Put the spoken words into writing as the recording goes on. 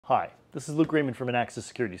Hi, this is Raymond from Inaxsys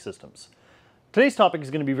Security Systems. Today's topic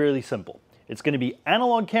is going to be really simple. It's going to be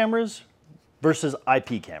analog cameras versus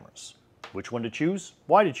IP cameras. Which one to choose?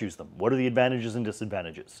 Why to choose them? What are the advantages and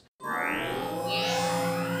disadvantages?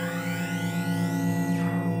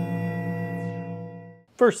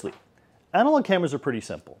 Firstly, analog cameras are pretty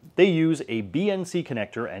simple. They use a BNC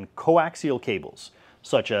connector and coaxial cables,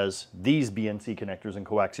 such as these BNC connectors and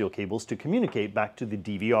coaxial cables, to communicate back to the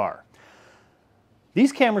DVR.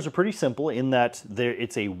 These cameras are pretty simple in that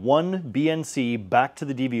it's a one BNC back to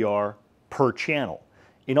the DVR per channel.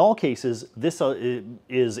 In all cases, this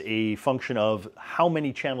is a function of how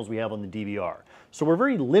many channels we have on the DVR. So we're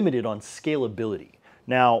very limited on scalability.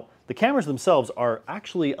 Now, the cameras themselves are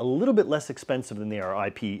actually a little bit less expensive than they are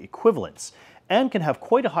IP equivalents and can have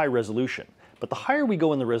quite a high resolution. But the higher we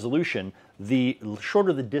go in the resolution, the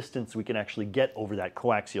shorter the distance we can actually get over that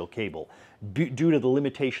coaxial cable due to the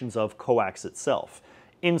limitations of coax itself.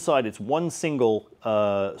 Inside, it's one single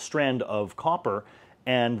strand of copper,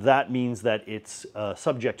 and that means that it's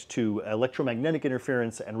subject to electromagnetic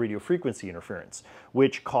interference and radio frequency interference,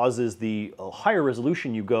 which causes the higher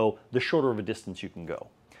resolution you go, the shorter of a distance you can go.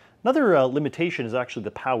 Another limitation is actually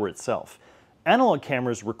the power itself. Analog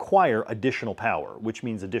cameras require additional power, which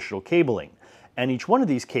means additional cabling. And each one of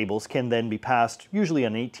these cables can then be passed, usually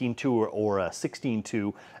an 18-2 or a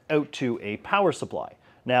 16-2, out to a power supply.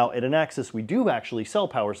 Now, at Inaxsys, we do actually sell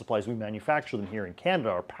power supplies. We manufacture them here in Canada,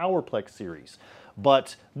 our PowerPlex series.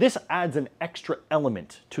 But this adds an extra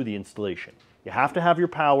element to the installation. You have to have your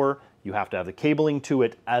power, you have to have the cabling to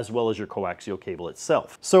it, as well as your coaxial cable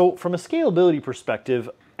itself. So from a scalability perspective,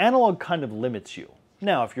 analog kind of limits you.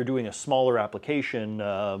 Now, if you're doing a smaller application,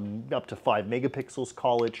 up to 5 megapixels,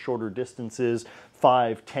 call it, shorter distances,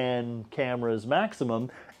 5, 10 cameras maximum,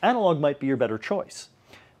 analog might be your better choice.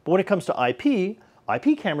 But when it comes to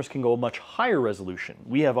IP cameras can go a much higher resolution.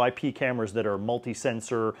 We have IP cameras that are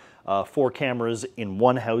multi-sensor, 4 cameras in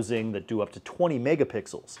one housing that do up to 20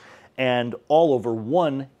 megapixels, and all over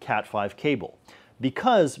one Cat5 cable.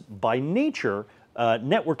 Because by nature,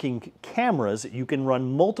 networking cameras, you can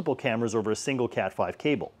run multiple cameras over a single Cat5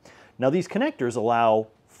 cable. Now these connectors allow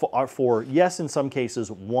for, yes, in some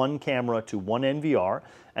cases, one camera to one NVR,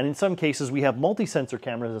 and in some cases we have multi-sensor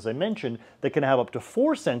cameras, as I mentioned, that can have up to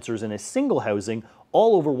 4 sensors in a single housing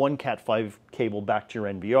all over one Cat5 cable back to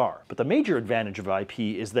your NVR. But the major advantage of IP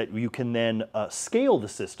is that you can then scale the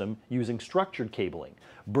system using structured cabling,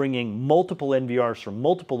 bringing multiple NVRs from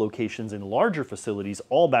multiple locations in larger facilities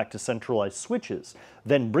all back to centralized switches,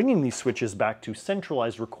 then bringing these switches back to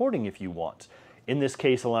centralized recording if you want. In this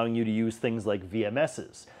case, allowing you to use things like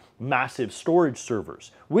VMSs, massive storage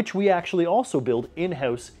servers, which we actually also build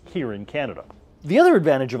in-house here in Canada. The other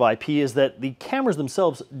advantage of IP is that the cameras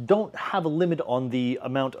themselves don't have a limit on the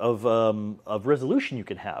amount of resolution you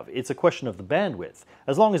can have. It's a question of the bandwidth.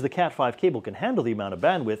 As long as the Cat5 cable can handle the amount of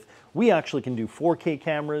bandwidth, we actually can do 4K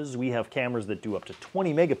cameras. We have cameras that do up to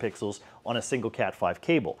 20 megapixels on a single Cat5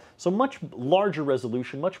 cable. So much larger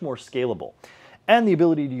resolution, much more scalable. And the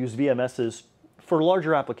ability to use VMSs for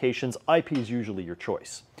larger applications, IP is usually your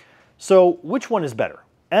choice. So which one is better,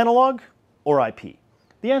 analog or IP?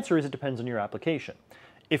 The answer is it depends on your application.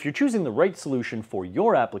 If you're choosing the right solution for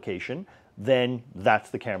your application, then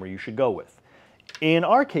that's the camera you should go with. In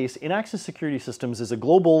our case, Inaxsys Security Systems is a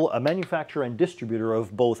global manufacturer and distributor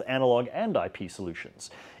of both analog and IP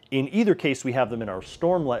solutions. In either case, we have them in our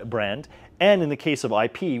Storm brand, and in the case of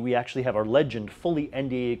IP, we actually have our Legend fully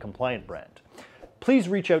NDAA compliant brand. Please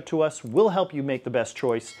reach out to us. We'll help you make the best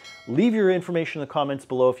choice. Leave your information in the comments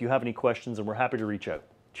below if you have any questions, and we're happy to reach out.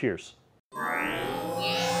 Cheers.